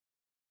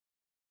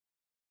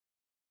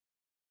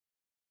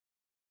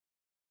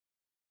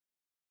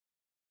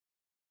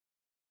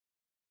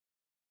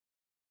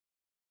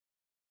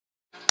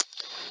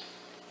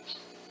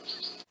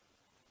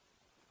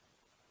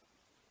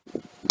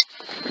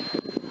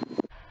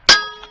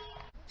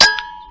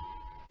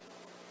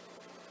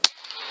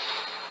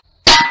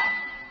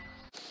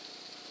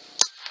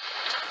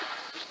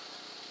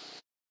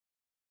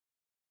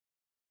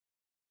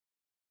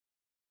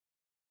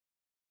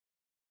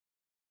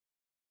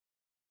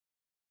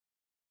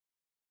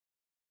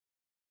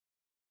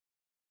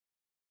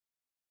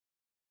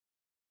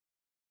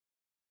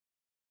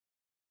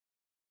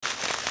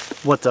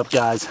What's up,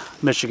 guys?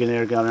 Michigan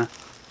Air Gunner.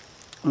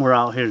 We're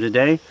out here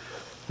today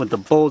with the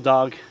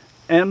Bulldog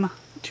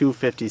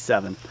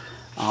M257.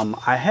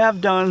 I have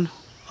done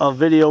a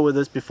video with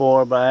this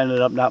before, but I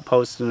ended up not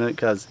posting it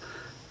because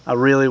I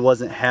really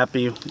wasn't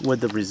happy with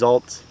the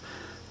results.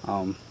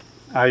 I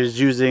was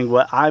using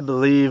what I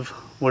believe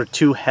were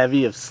too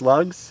heavy of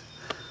slugs.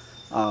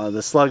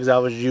 The slugs I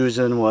was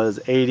using was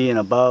 80 and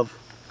above,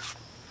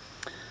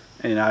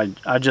 and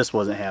I just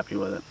wasn't happy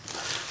with it.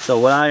 So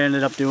what I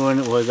ended up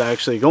doing was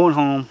actually going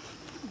home,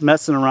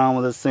 messing around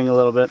with this thing a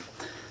little bit.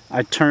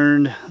 I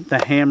turned the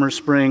hammer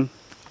spring,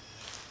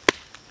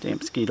 damn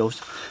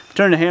mosquitoes,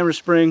 turned the hammer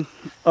spring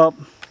up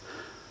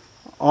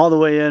all the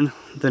way in,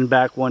 then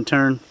back one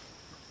turn,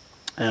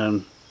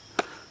 and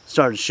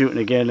started shooting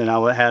again, and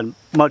I had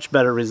much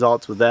better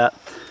results with that.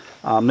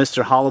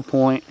 Mr. Hollow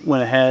Point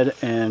went ahead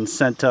and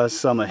sent us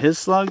some of his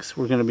slugs.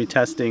 We're going to be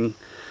testing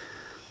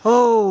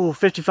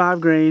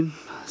 55 grain,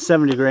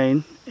 70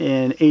 grain,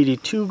 and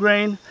 82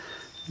 grain.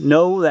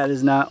 No, that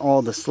is not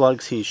all the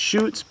slugs he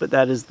shoots, but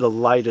that is the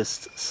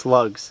lightest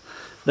slugs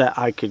that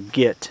I could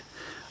get.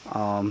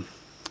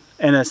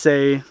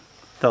 NSA,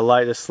 the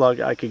lightest slug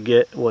I could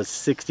get was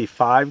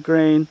 65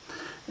 grain,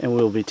 and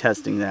we'll be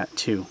testing that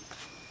too.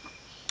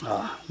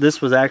 This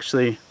was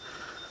actually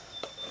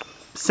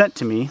sent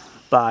to me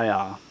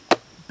by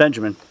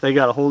Benjamin. They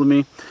got a hold of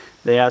me.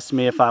 They asked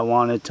me if I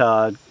wanted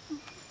to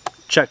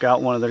check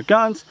out one of their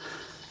guns,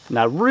 and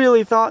I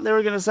really thought they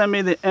were going to send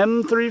me the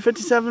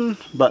M257,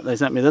 but they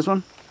sent me this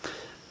one.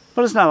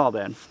 But it's not all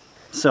bad.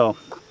 So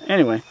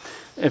anyway,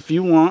 if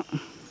you want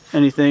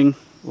anything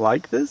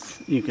like this,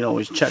 you can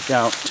always check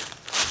out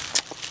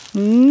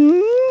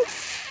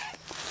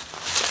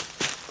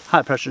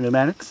High Pressure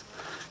Pneumatics,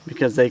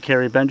 because they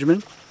carry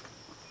Benjamin,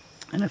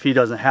 and if he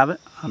doesn't have it,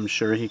 I'm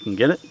sure he can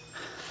get it.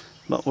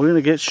 But we're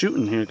gonna get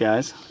shooting here,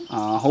 guys.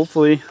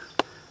 Hopefully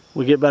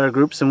we get better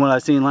groups than what I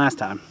seen last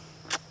time.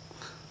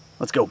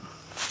 Let's go.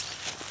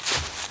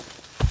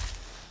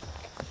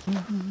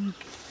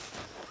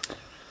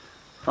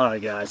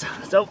 Alright, guys,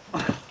 so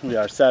we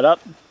are set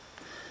up.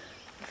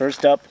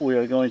 First up, we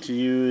are going to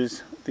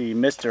use the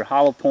Mr.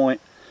 Hollow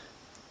Point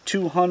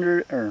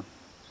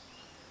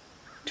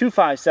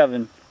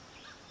 257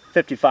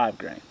 55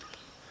 grain.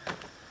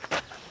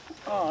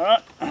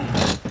 Alright,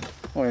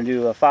 we're going to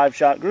do a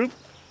 5-shot group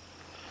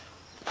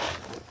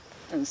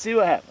and see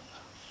what happens.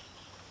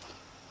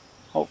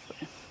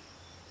 Hopefully.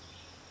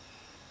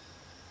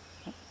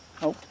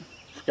 Oh,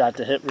 forgot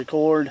to hit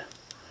record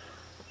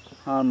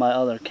on my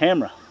other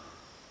camera.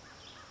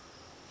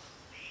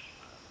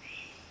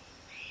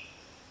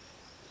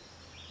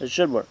 It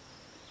should work.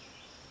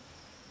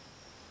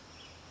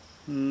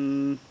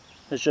 It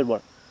should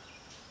work.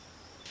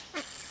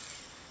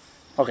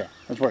 Okay,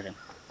 it's working.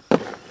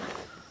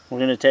 We're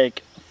going to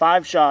take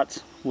 5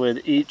 shots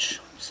with each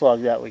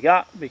slug that we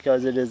got,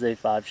 because it is a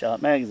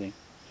 5-shot magazine.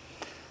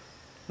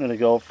 I'm going to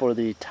go for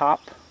the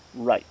top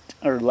right,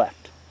 or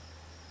left.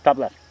 Top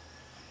left.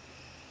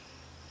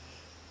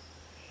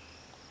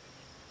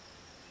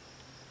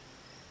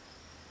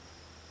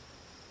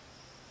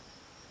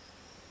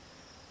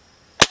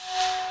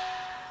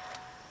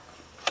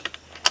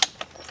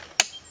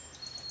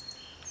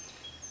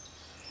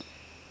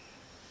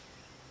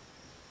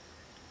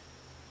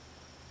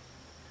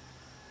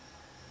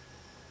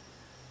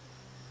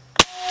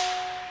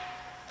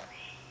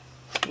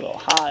 A little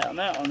high on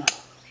that one.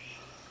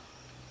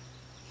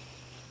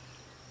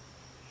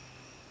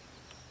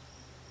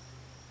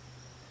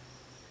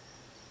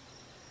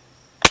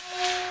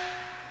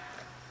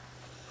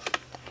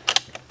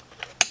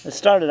 It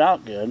started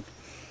out good.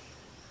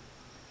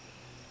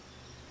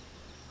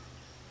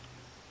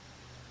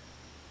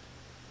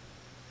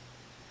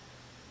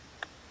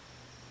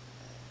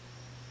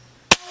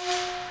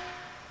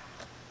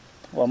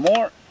 One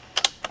more.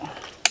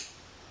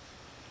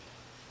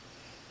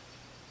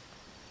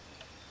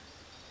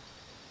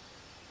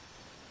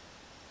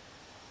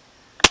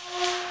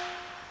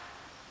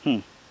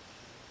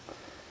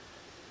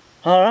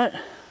 Alright,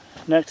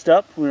 next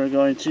up we're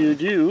going to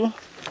do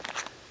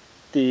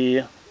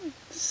the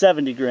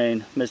 70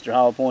 grain Mr.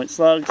 Hollow Point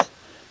slugs.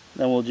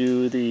 Then we'll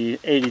do the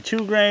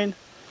 82 grain,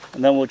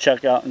 and then we'll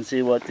check out and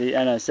see what the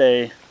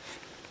NSA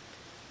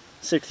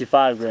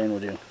 65 grain will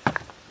do. I'm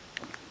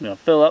going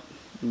to fill up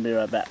and be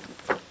right back.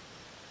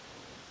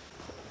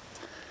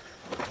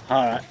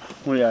 Alright,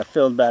 we are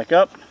filled back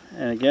up,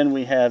 and again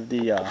we have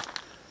the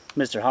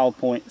Mr. Hollow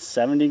Point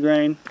 70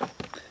 grain.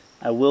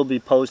 I will be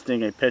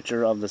posting a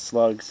picture of the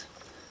slugs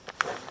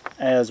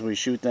as we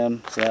shoot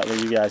them, so that way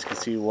you guys can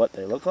see what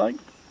they look like.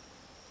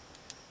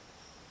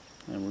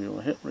 And we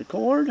will hit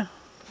record.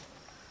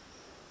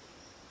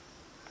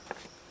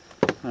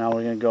 Now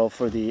we're going to go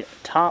for the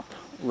top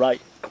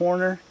right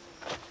corner.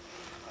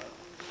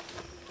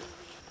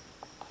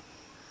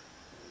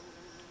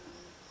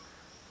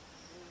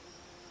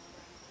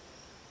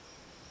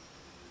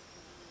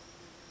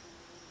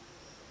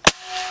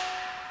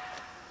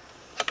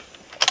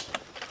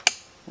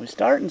 We're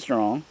starting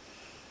strong.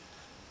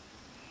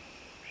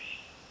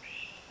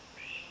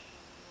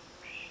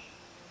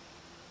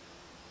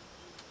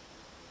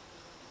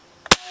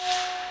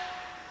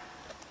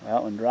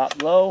 one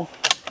dropped low.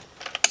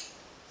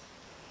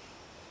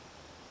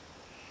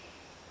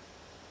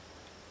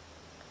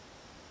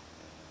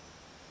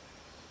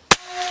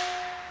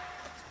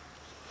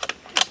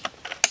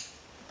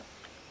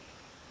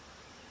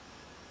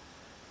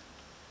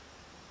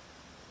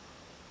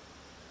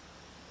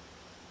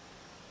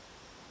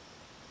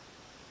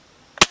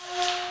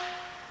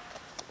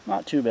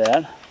 Not too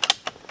bad.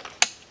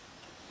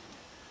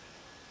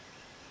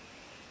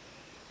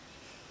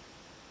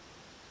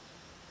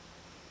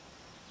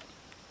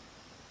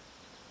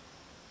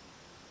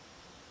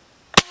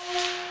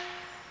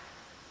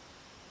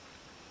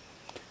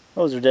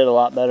 Those did a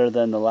lot better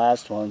than the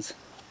last ones,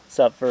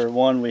 except for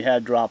one we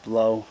had dropped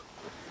low.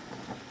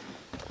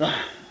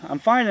 I'm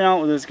finding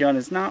out with this gun,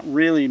 it's not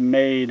really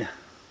made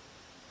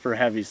for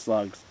heavy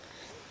slugs.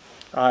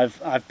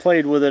 I've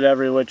played with it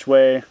every which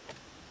way,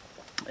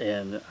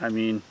 and I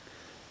mean,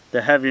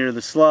 the heavier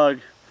the slug,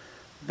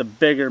 the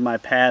bigger my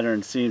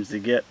pattern seems to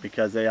get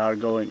because they are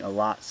going a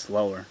lot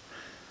slower.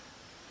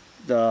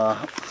 The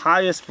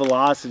highest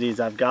velocities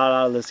I've got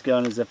out of this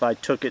gun is if I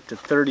took it to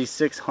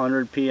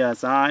 3600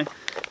 psi,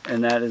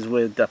 and that is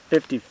with the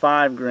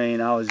 55 grain.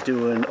 I was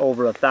doing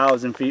over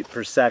 1,000 feet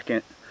per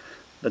second,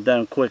 but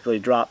then quickly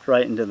dropped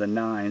right into the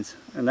 9s.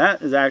 And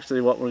that is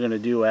actually what we're going to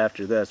do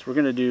after this. We're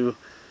going to do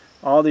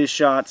all these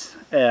shots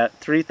at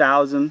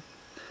 3,000,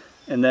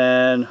 and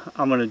then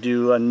I'm going to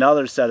do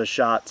another set of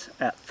shots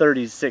at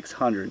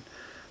 3,600,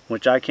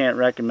 which I can't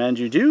recommend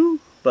you do,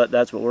 but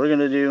that's what we're going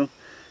to do.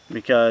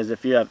 Because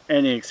if you have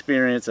any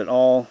experience at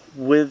all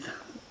with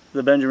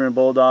the Benjamin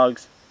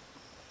Bulldogs,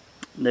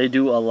 they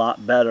do a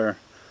lot better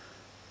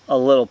a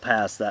little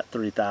past that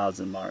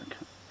 3,000 mark.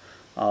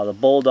 The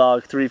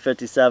Bulldog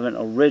 357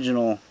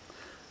 original,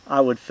 I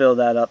would fill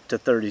that up to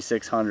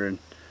 3,600,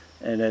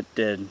 and it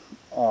did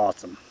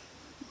awesome.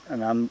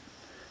 And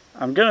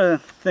I'm gonna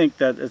think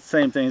that the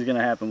same thing is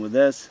gonna happen with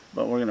this,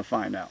 but we're gonna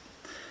find out.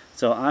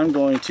 So I'm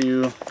going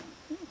to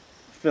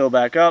fill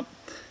back up.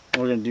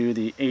 We're going to do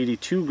the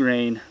 82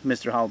 grain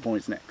Mr. Hollow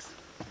Points next.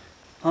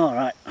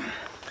 Alright,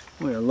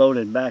 we are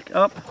loaded back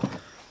up.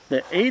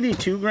 The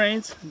 82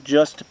 grains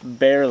just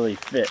barely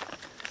fit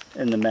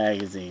in the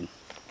magazine.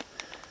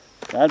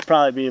 That'd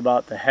probably be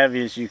about the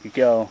heaviest you could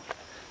go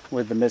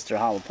with the Mr.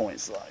 Hollow Point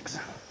slugs.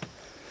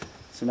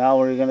 So now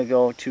we're going to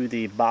go to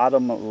the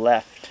bottom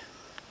left.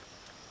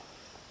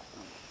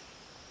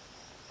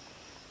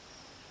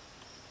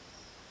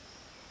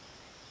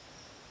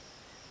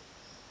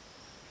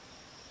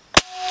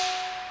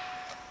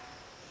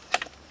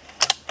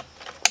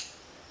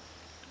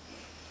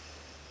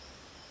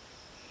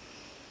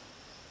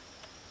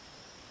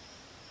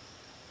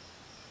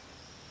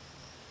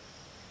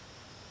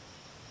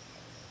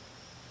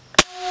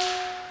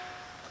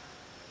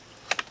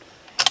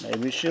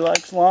 Maybe she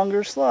likes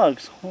longer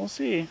slugs. We'll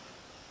see.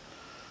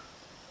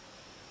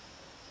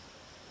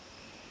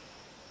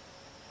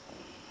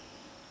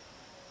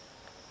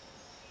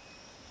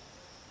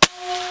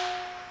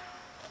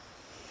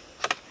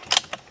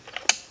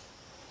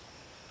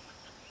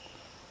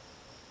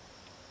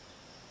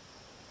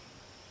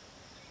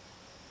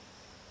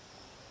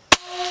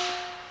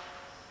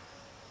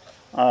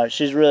 Alright,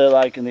 she's really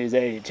liking these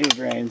 82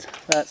 grains.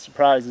 That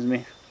surprises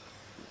me.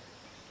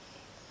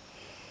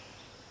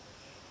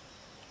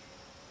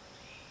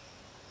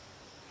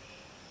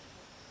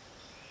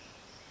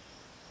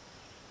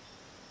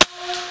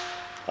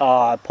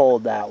 Oh, I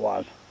pulled that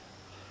one.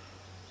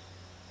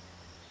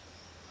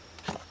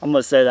 I'm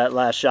going to say that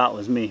last shot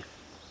was me.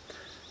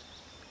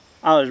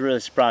 I was really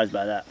surprised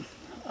by that.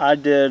 I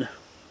did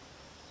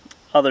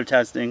other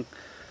testing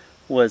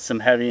with some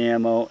heavy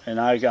ammo, and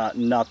I got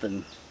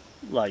nothing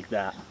like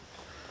that.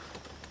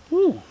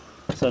 Woo.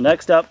 So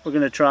next up, we're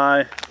going to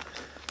try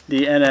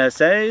the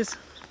NSAs.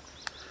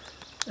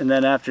 And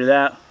then after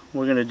that,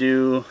 I'm going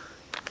to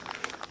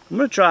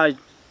try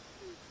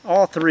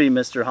all three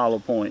Mr. Hollow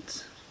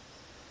Points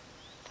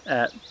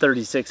at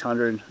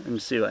 3,600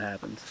 and see what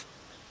happens.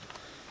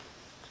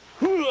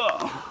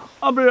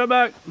 I'll be right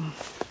back.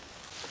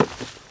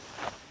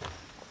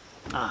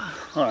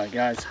 Alright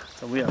guys,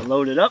 so we are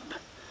loaded up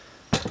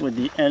with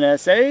the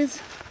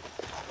NSAs.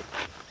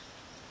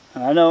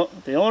 And I know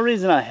the only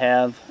reason I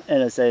have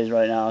NSAs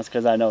right now is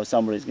because I know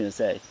somebody's going to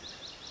say,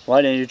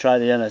 why didn't you try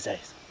the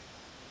NSAs?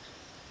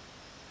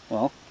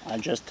 Well, I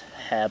just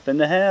happen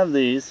to have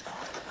these,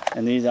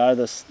 and these are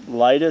the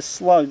lightest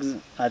slugs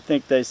I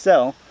think they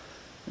sell.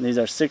 And these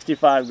are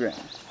 65 grain.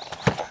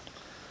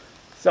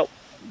 So,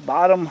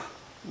 bottom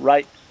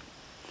right.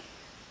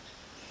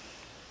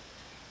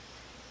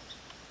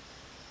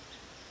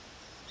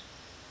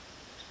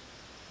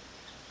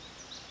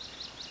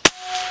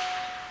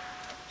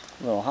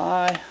 A little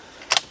high.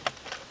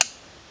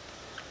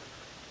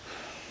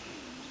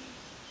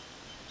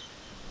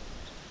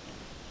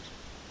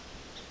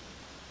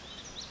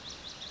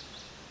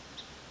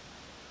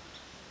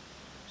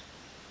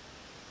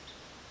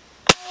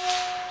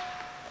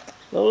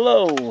 A little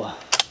low.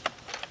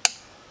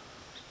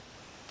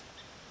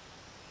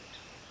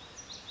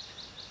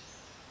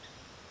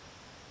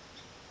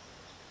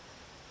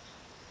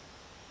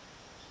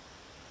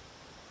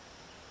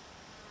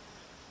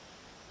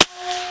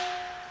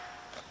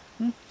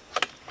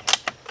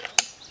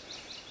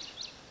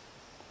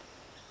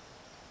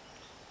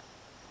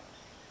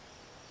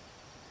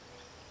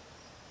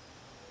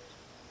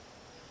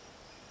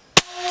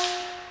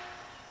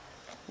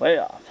 Way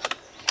off.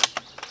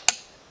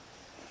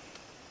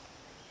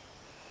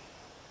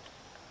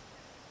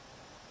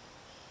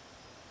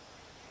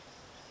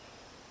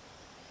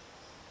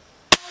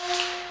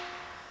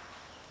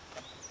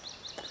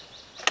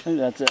 I think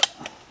that's it.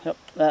 Yep,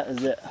 that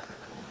is it.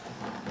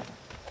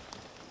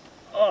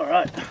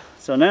 Alright,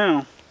 so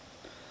now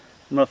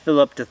I'm going to fill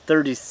up to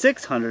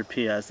 3600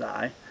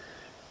 psi,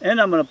 and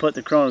I'm going to put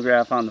the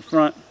chronograph on the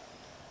front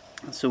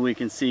so we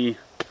can see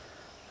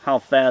how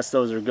fast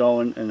those are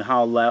going and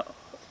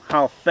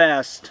how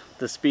fast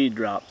the speed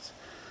drops.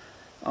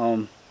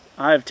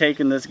 I've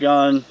taken this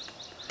gun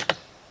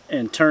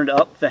and turned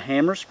up the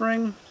hammer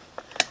spring.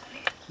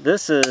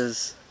 This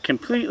is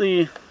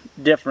completely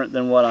different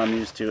than what I'm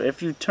used to.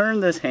 If you turn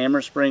this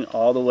hammer spring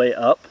all the way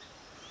up,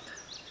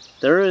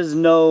 there is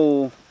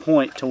no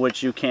point to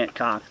which you can't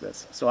cock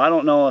this. So I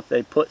don't know if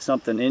they put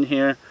something in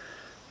here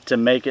to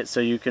make it so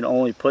you can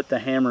only put the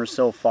hammer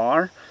so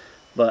far,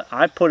 but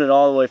I put it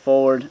all the way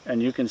forward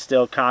and you can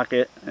still cock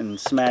it and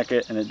smack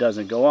it and it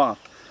doesn't go off.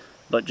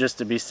 But just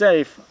to be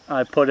safe,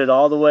 I put it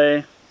all the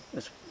way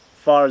as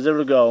far as it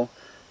would go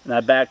and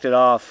I backed it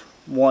off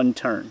one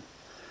turn.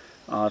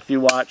 If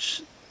you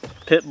watch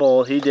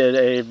Pitbull, he did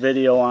a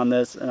video on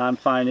this, and I'm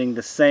finding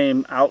the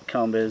same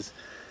outcome is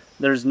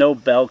there's no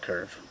bell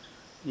curve.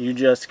 You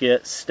just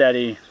get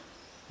steady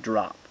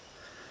drop.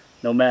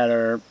 No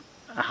matter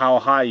how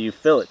high you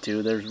fill it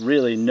to, there's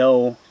really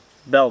no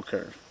bell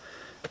curve.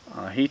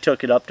 He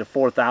took it up to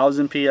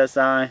 4,000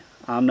 psi.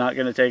 I'm not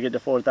going to take it to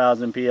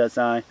 4,000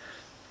 psi.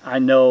 I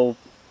know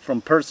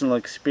from personal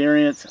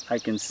experience I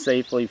can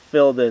safely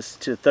fill this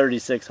to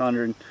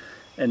 3,600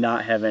 and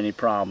not have any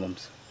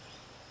problems.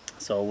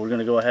 So we're going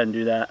to go ahead and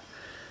do that,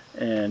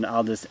 and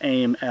I'll just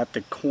aim at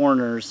the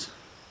corners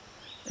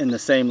in the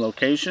same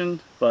location,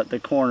 but the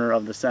corner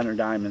of the center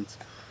diamonds.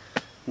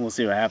 We'll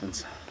see what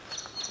happens.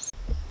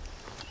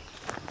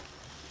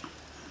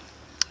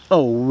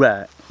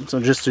 Alright, so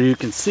just so you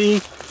can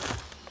see,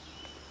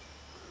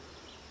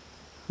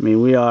 I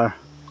mean, we are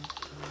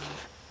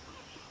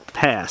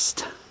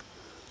past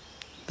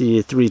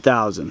the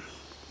 3,000,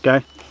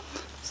 okay?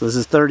 So this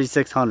is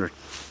 3,600.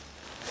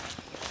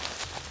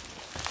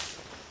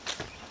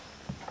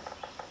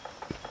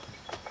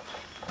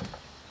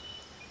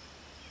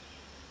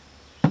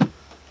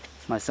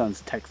 My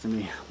son's texting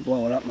me,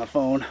 blowing up my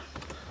phone.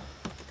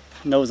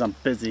 Knows I'm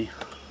busy.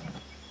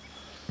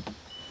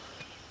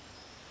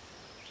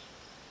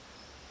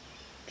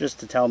 Just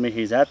to tell me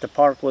he's at the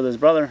park with his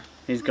brother.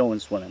 He's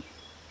going swimming.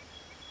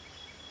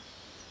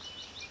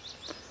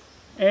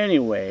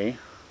 Anyway,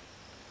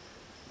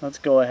 let's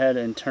go ahead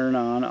and turn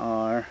on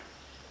our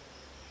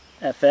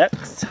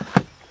FX.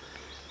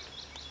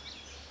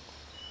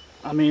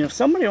 I mean, if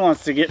somebody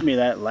wants to get me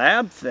that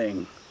lab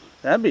thing,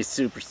 that'd be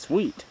super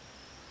sweet.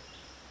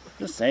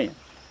 Just saying.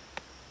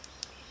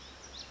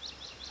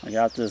 I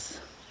got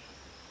this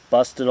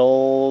busted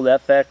old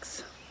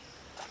FX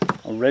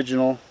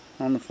original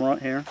on the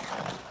front here.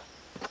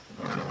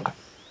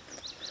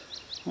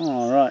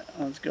 Alright,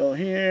 let's go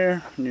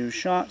here. New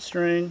shot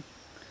string.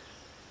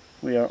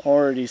 We are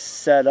already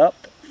set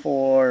up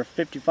for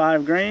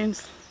 55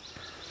 grains.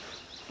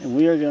 And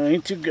we are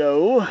going to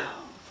go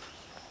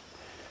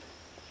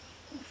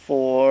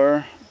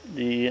for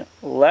the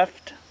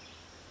left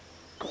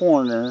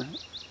corner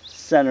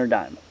center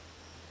diamond.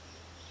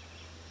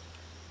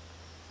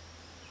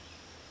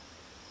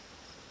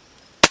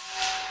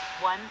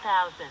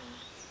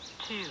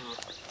 1,002.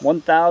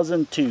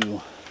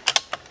 1,002.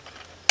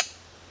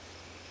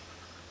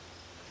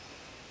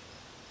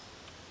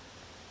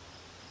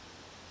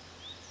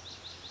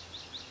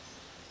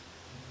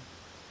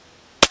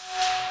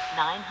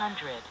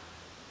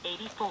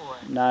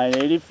 984.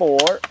 984.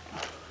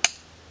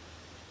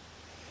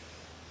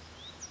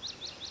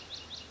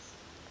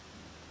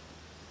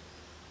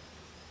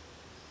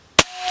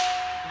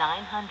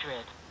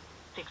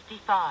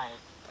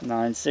 965.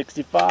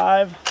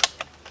 965.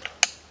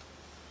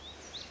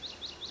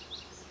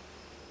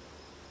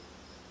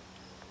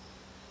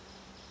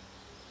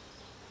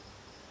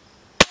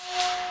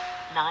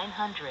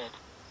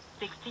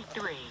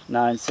 963.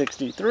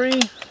 963.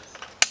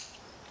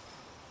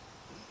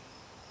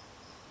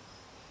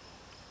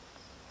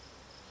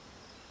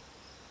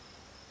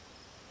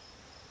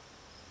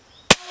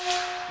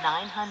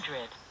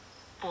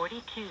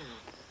 942.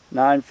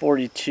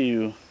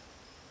 942.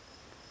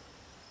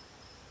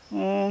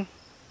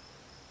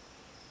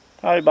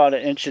 Probably about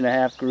 1.5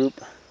 inch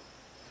group.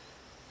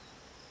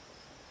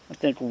 I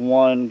think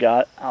one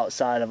got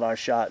outside of our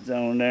shot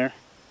zone there.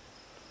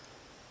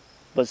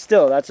 But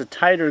still, that's a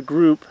tighter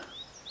group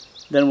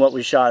than what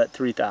we shot at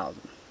 3,000.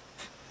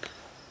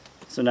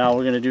 So now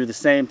we're going to do the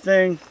same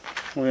thing.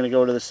 We're going to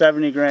go to the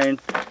 70 grain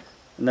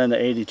and then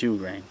the 82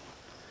 grain.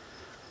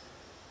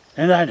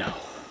 And I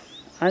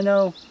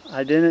know,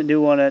 I didn't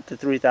do one at the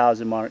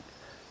 3,000 mark.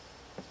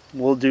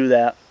 We'll do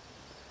that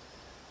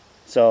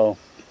So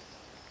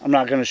I'm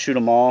not going to shoot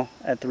them all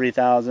at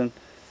 3,000.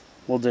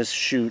 We'll just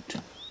shoot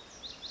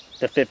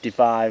the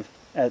 55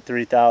 at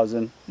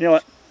 3,000. You know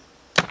what?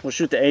 We'll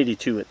shoot the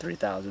 82 at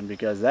 3,000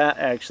 because that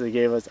actually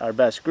gave us our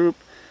best group.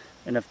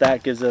 And if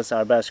that gives us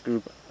our best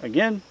group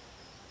again,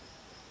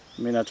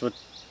 I mean, that's what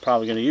we're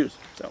probably going to use.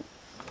 So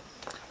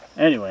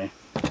anyway,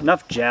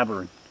 enough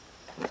jabbering.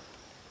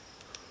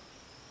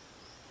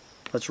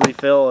 Let's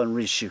refill and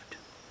reshoot.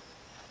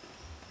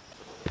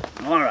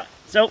 Alright,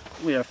 so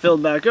we are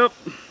filled back up.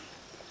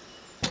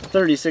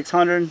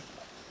 3,600.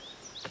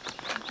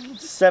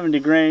 70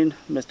 grain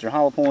Mr.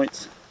 Hollow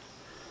Points.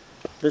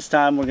 This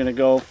time we're going to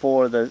go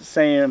for the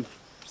same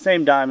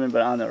diamond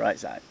but on the right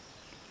side.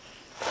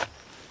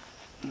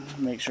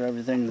 Make sure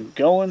everything's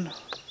going.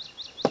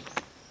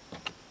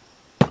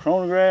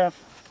 Chronograph.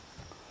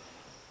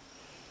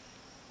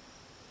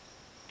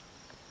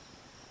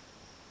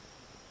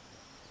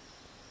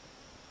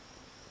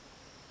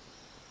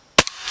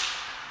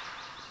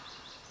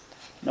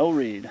 No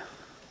read.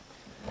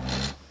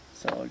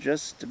 So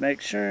just to make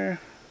sure,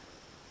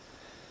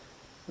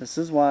 this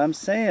is why I'm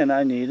saying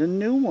I need a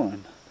new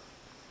one.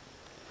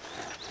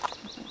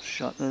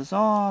 Shut this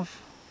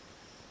off.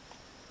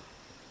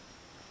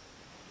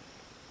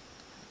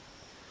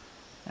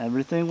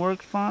 Everything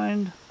worked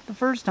fine the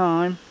first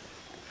time.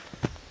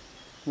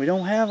 We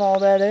don't have all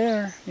that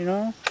air, you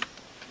know.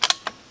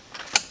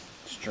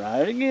 Let's try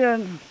it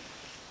again.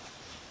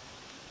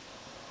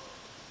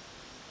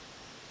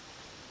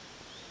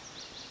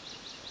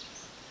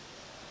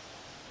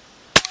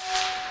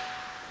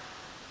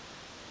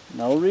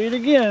 No read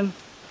again.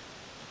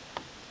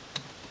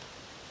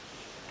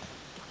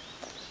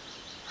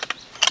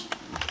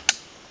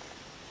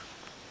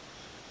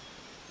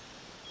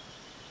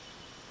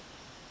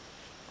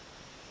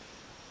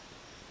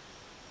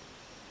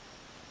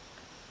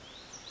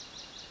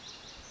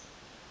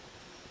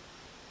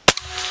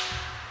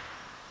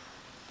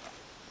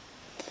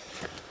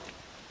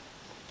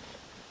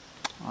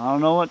 I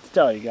don't know what to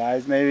tell you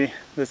guys. Maybe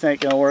this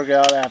ain't gonna work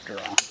out after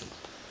all.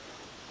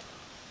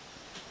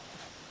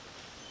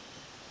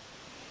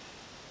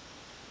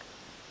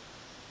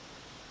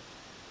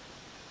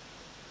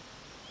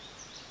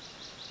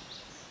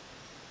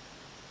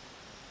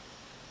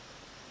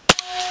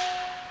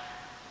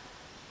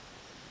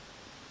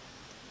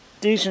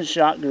 Decent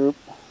shot group,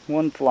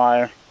 one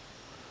flyer.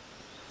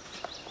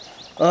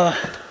 I'm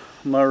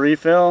gonna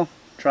refill,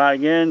 try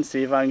again,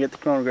 see if I can get the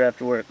chronograph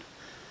to work.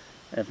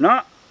 If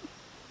not,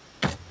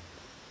 I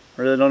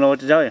really don't know what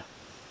to tell you.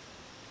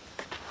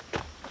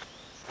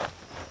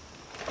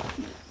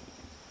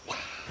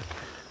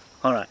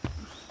 Alright,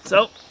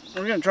 so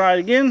we're gonna try it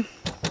again.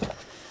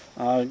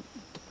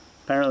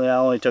 Apparently I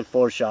only took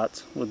 4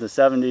 shots with the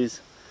 70s.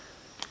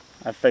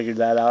 I figured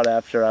that out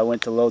after I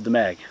went to load the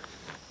mag.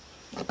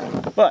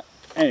 But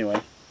anyway,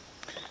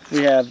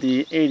 we have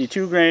the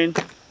 82 grain.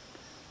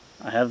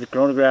 I have the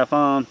chronograph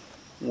on.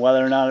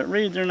 Whether or not it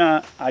reads or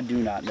not, I do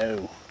not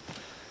know.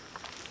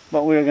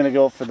 But we're going to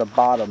go for the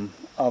bottom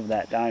of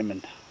that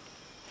diamond.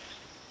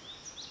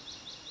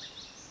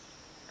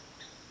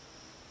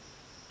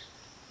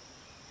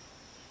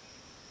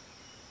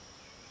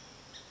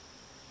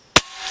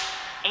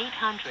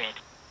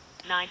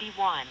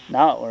 $891.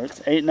 Now it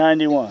works.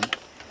 891.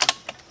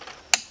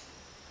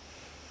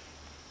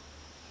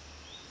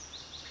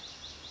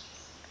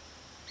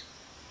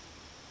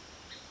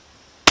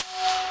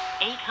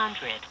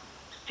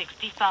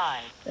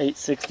 $865.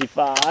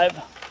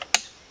 865.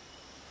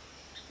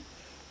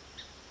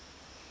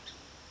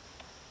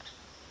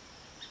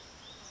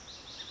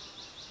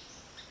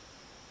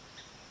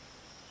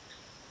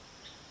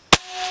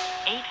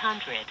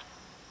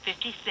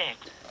 $856.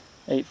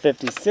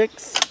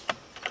 856.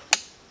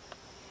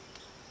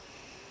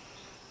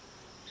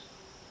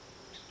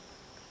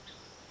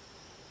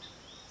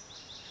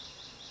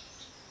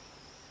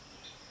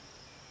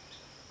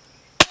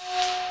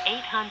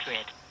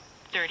 $835.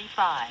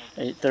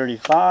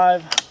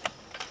 835.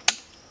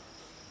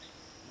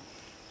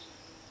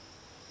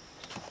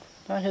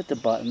 I hit the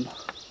button.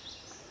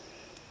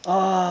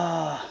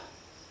 Ah,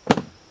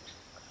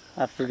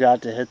 I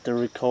forgot to hit the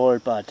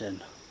record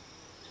button.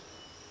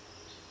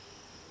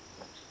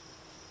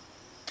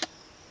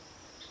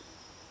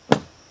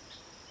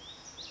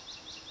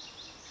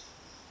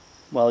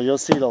 Well, you'll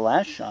see the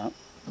last shot.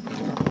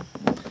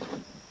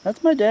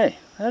 That's my day.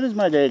 That is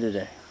my day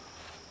today.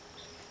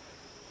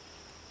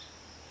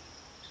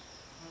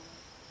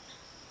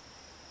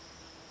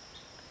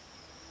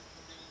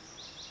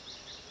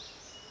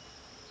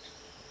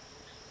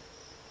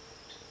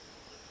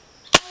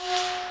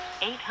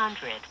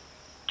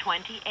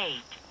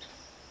 $828.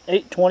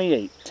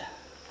 828.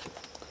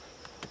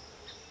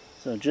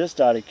 So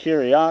just out of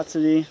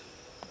curiosity,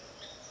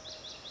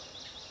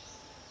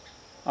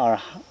 our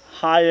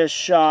highest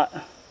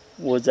shot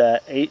was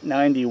at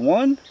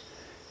 891.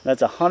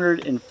 That's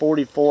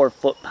 144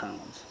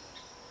 foot-pounds.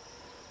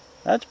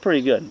 That's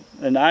pretty good.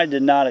 And I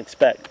did not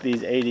expect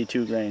these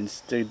 82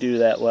 grains to do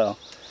that well.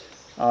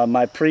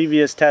 My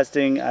previous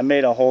testing, I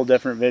made a whole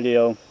different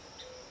video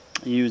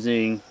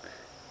using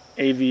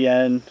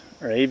AVN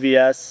or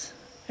AVS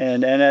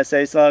and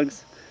NSA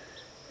slugs,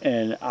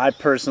 and I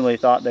personally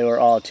thought they were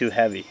all too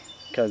heavy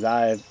because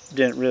I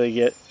didn't really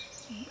get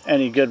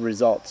any good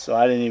results, so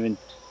I didn't even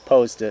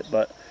post it.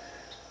 But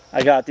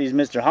I got these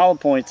Mr. Hollow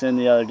Points in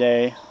the other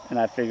day, and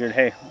I figured,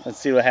 hey, let's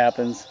see what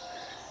happens.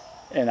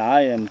 And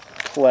I am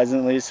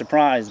pleasantly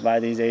surprised by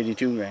these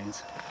 82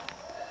 grains.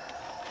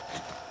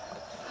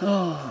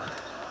 Oh,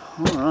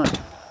 alright.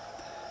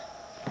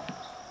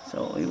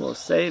 So we will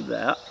save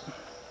that.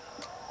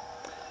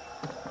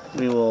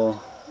 We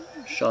will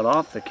shut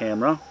off the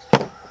camera.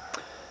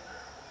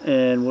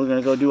 And we're going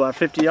to go do our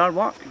 50-yard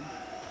walk.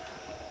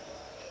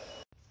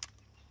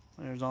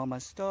 There's all my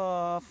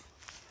stuff.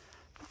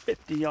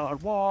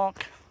 50-yard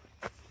walk.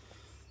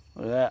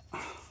 Look at that.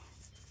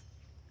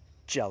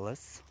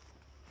 Jealous.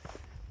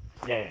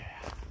 Yeah.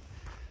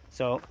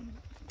 So,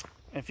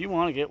 if you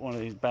want to get one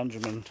of these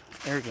Benjamin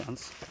air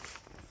guns,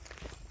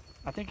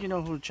 I think you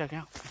know who to check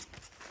out.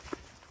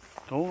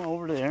 Go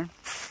over there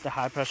to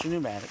High Pressure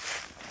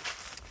Pneumatics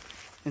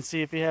and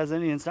see if he has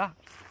any in stock.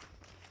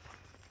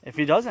 If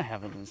he doesn't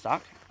have it in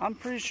stock, I'm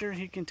pretty sure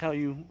he can tell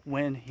you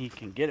when he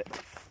can get it.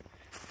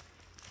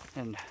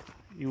 And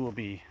you will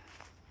be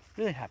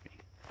really happy.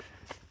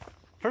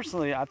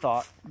 Personally, I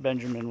thought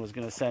Benjamin was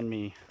going to send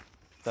me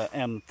the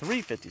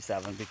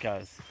M257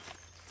 because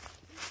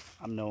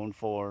I'm known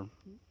for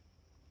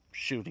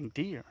shooting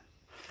deer.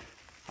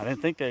 I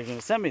didn't think they were going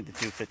to send me the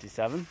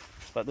 257,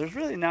 but there's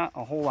really not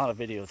a whole lot of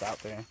videos out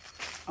there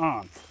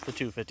on the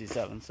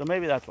 257, so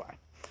maybe that's why.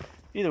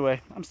 Either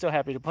way, I'm still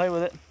happy to play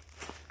with it.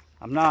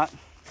 I'm not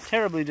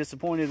terribly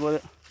disappointed with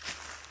it,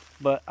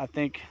 but I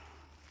think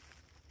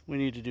we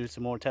need to do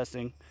some more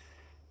testing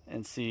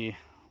and see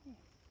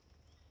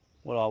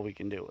what all we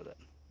can do with it.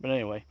 But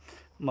anyway,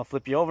 I'm going to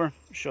flip you over,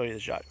 show you the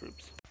shot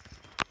groups.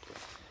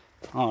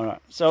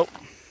 Alright, so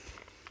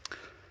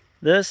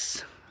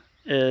this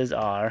is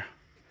our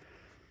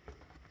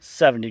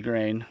 70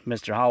 grain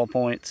Mr. Hollow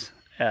Points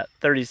at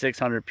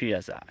 3600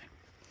 PSI.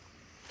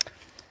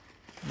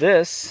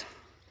 This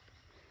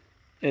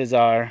is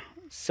our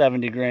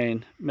 70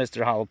 grain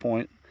Mr. Hollow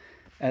Point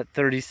at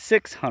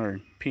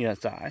 3600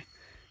 PSI.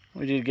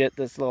 We did get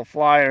this little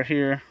flyer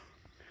here,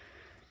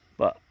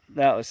 but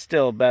that was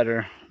still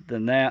better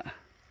than that.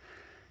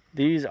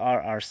 These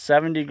are our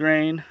 70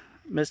 grain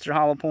Mr.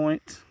 Hollow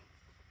Points.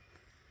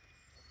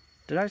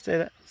 Did I say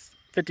that?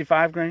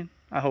 55 grain?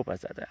 I hope I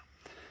said that.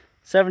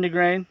 70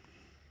 grain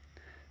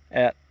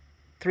at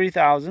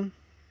 3000.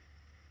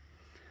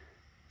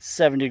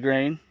 70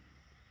 grain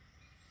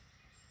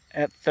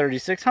at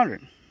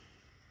 3600.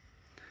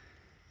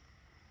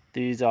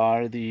 These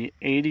are the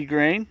 80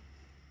 grain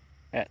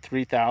at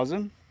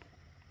 3000.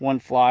 One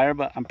flyer,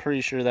 but I'm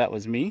pretty sure that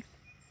was me.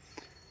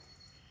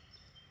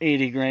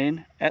 80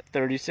 grain at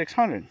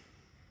 3600.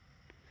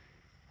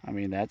 I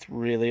mean, that's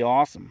really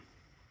awesome.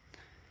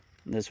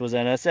 This was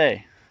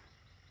NSA.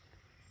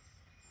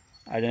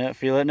 I didn't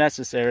feel it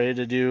necessary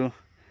to do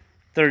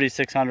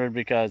 3600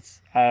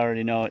 because I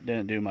already know it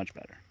didn't do much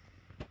better.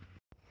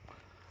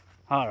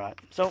 Alright,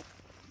 so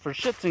for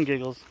shits and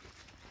giggles,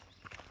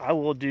 I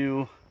will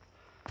do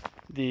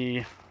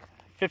the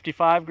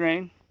 55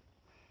 grain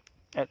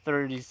at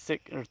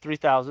 36 or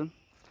 3000,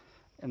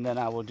 and then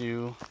I will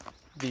do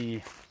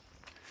the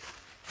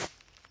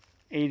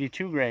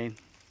 82 grain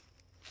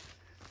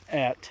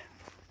at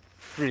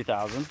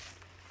 3000,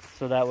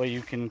 so that way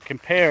you can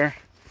compare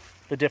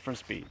the different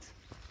speeds.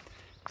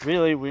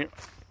 Really, we're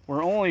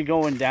only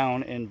going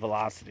down in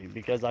velocity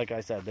because, like I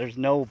said, there's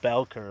no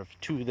bell curve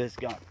to this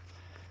gun.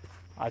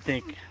 I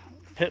think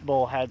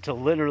Pitbull had to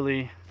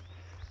literally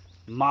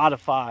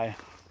modify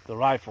the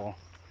rifle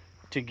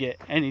to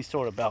get any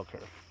sort of bell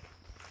curve.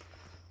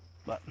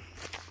 But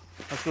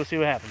let's go see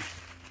what happens.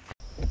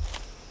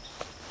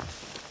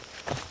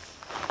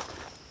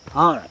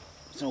 Alright,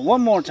 so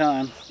one more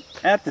time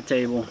at the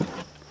table.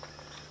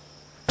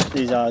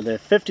 These are the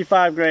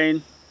 55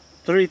 grain,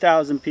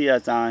 3000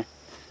 PSI.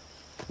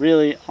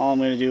 Really, all I'm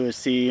going to do is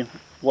see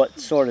what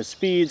sort of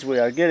speeds we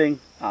are getting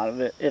out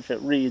of it, if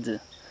it reads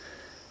it.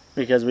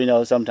 Because we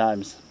know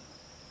sometimes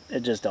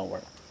it just don't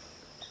work.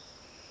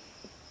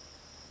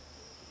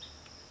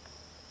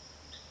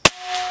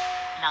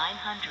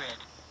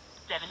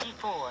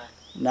 974.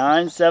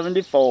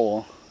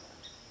 974.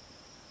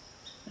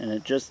 And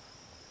it just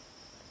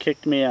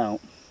kicked me out.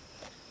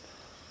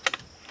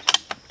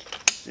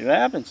 See what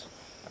happens.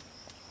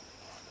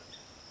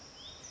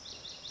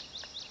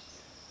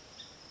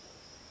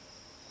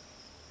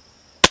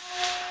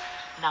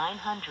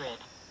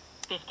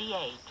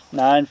 $958.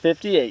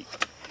 958.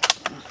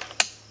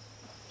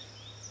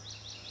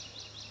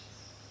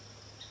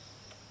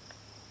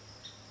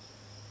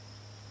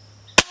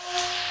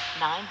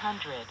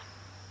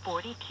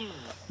 $942.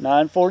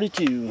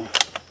 942.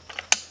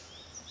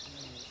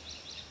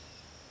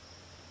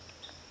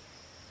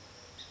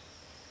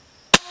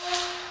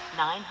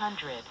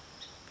 919.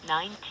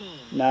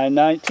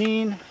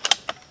 919.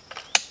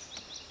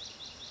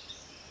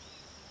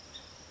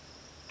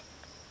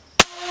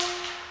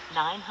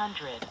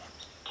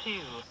 902.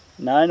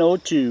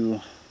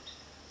 902.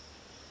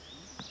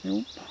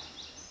 Nope.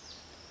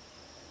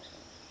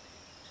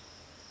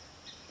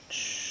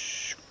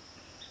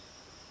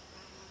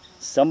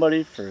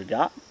 Somebody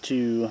forgot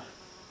to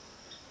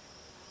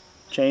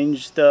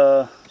change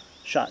the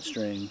shot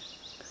string.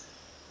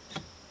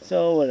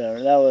 So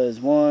whatever, that was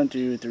 1,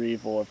 2, 3,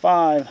 4,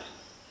 5.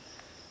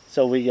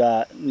 So we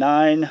got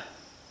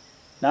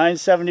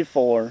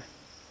 974,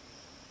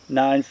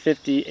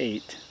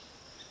 958,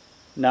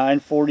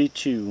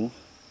 942,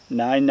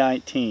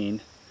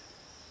 919,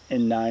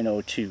 and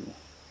 902.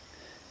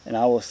 And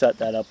I will set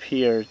that up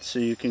here so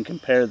you can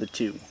compare the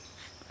two.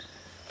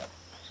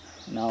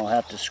 Now I'll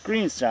have to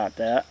screenshot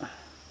that.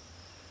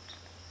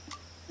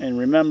 And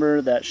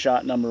remember that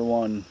shot number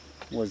 1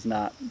 was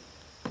not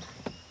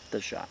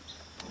the shot.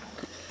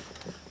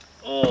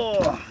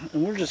 Oh,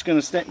 and we're just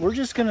gonna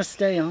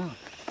stay on.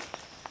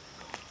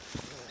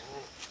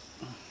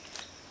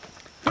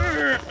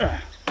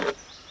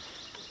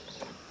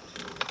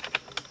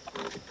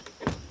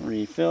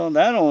 Refill.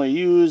 That only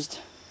used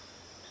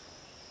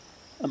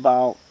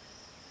about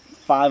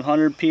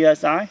 500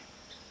 psi.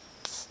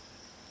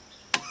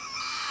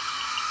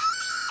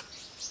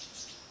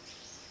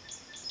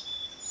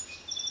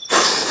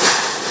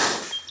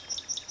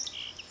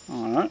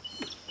 Alright.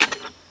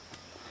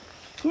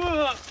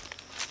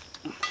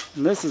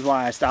 And this is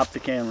why I stop the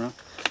camera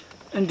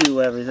and do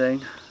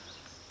everything.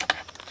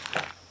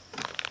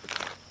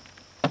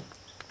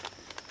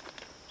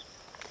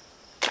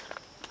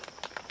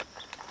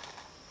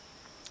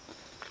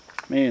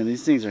 Man,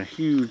 these things are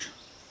huge.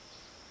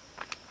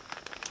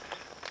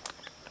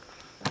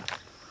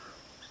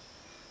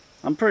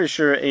 I'm pretty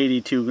sure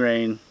 82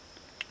 grain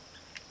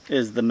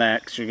is the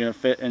max you're going to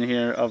fit in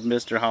here of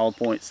Mr. Hollow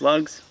Point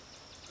slugs.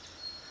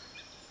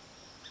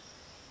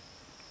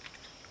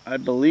 I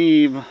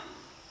believe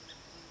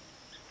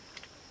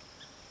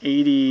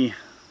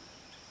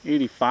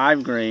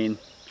 85 grain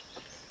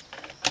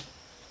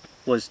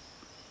was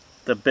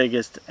the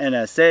biggest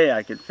NSA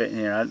I could fit in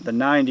here. The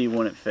 90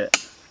 wouldn't fit.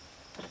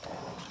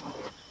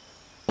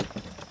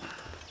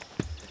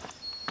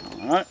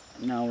 Alright,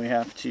 now we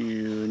have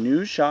to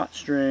new shot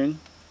string.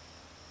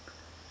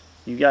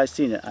 You guys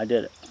seen it, I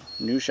did it.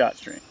 New shot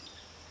string.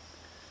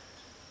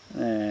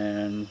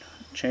 And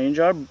change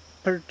our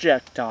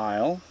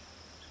projectile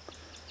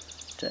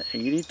to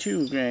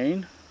 82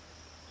 grain.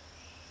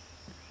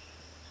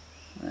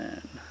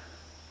 And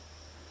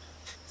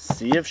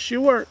see if she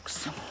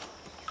works.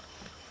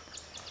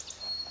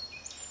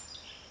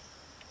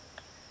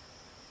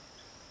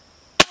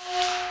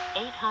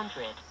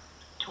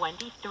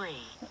 $823.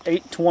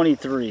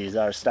 823 is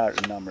our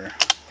starting number.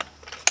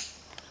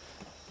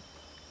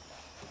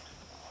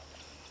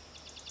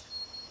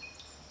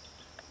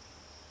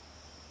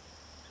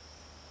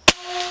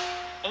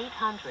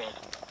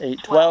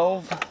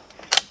 812.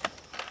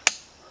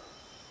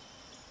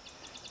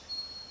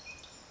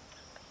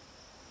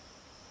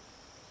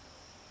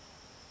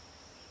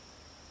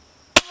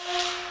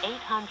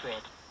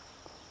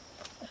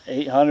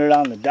 800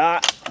 on the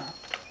dot.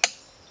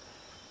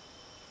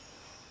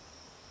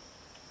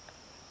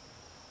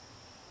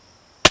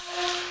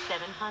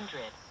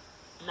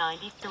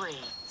 793.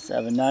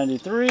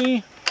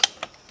 793.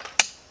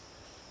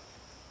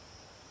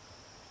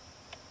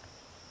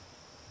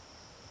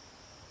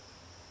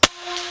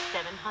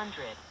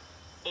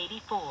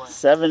 784.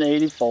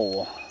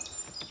 784.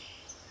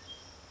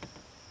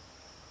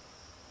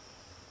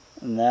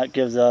 And that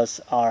gives us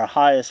our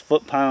highest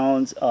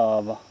foot-pounds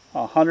of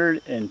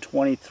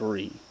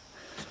 123.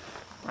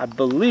 I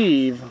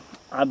believe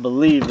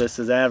this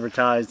is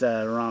advertised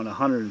at around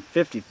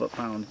 150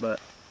 foot-pounds, but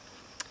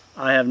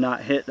I have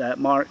not hit that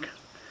mark.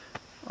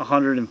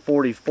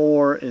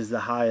 144 is the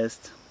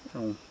highest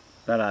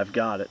that I've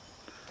got it.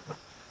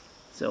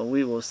 So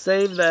we will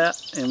save that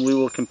and we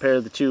will compare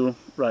the two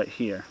right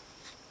here.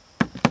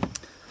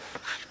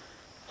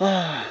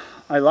 I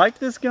like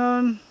this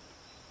gun,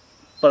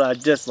 but I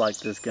dislike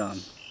this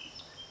gun.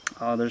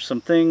 There's some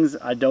things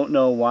I don't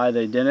know why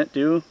they didn't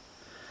do.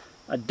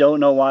 I don't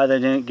know why they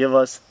didn't give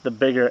us the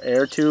bigger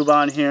air tube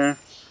on here.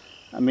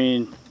 I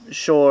mean,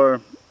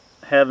 sure,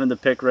 having the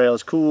pick rail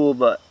is cool,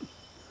 but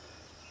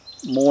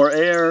more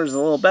air is a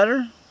little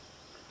better.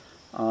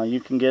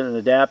 You can get an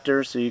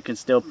adapter so you can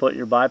still put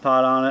your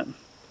bipod on it.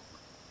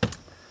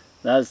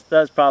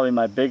 That's probably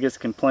my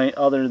biggest complaint,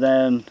 other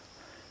than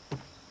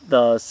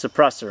the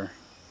suppressor.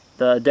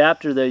 The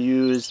adapter they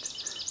used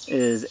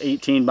is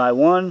 18 by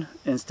 1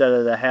 instead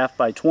of the half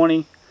by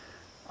 20.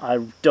 I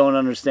don't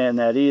understand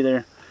that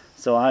either.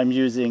 So I'm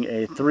using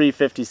a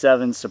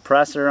 357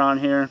 suppressor on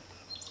here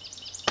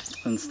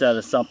instead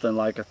of something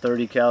like a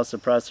 30 cal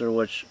suppressor,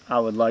 which I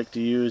would like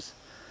to use.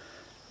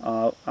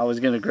 I was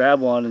going to grab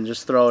one and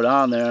just throw it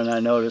on there, and I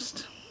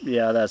noticed,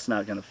 yeah, that's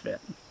not going to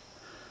fit.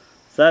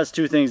 So that's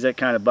two things that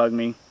kind of bug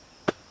me.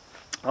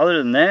 Other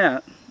than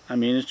that, I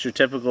mean, it's your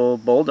typical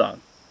Bulldog.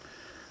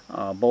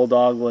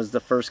 Bulldog was the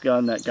first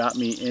gun that got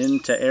me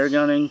into air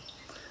gunning.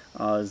 It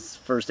was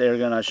the first air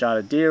gun I shot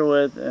a deer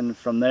with, and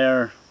from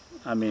there,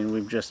 I mean,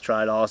 we've just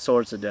tried all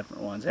sorts of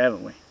different ones,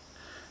 haven't we?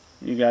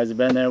 You guys have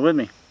been there with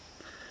me.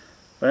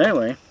 But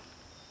anyway,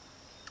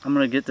 I'm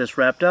going to get this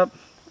wrapped up.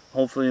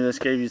 Hopefully this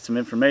gave you some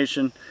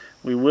information.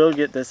 We will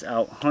get this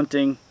out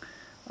hunting.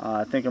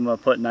 I think I'm going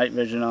to put night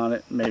vision on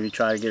it. Maybe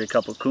try to get a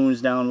couple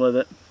coons down with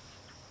it.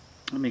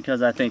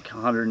 Because I think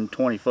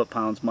 120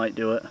 foot-pounds might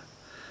do it.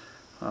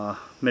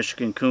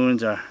 Michigan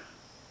coons are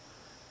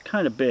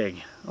kind of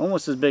big.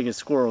 Almost as big as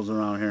squirrels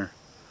around here.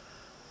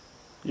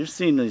 You've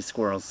seen these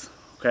squirrels,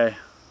 okay?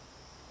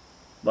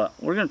 But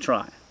we're going to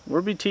try.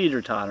 We'll be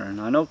teeter-tottering.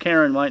 I know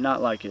Karen might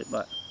not like it,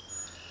 but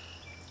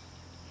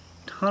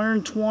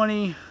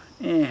 120,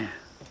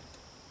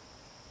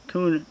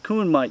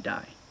 coon might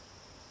die.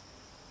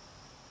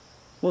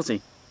 We'll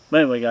see.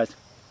 But anyway, guys,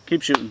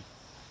 keep shooting.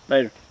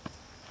 Later.